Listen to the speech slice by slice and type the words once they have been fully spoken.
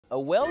A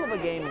whale of a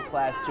game in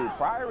Class 2.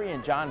 Priory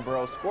and John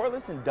Burroughs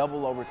scoreless in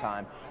double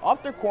overtime.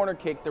 Off their corner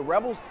kick, the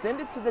Rebels send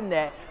it to the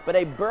net, but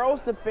a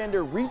Burroughs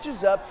defender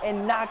reaches up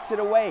and knocks it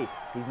away.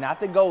 He's not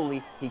the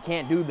goalie. He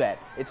can't do that.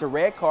 It's a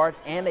red card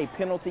and a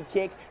penalty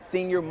kick.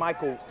 Senior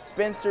Michael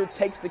Spencer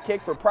takes the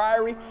kick for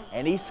Priory,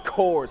 and he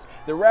scores.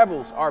 The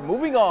Rebels are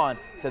moving on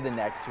to the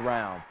next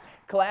round.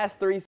 Class 3.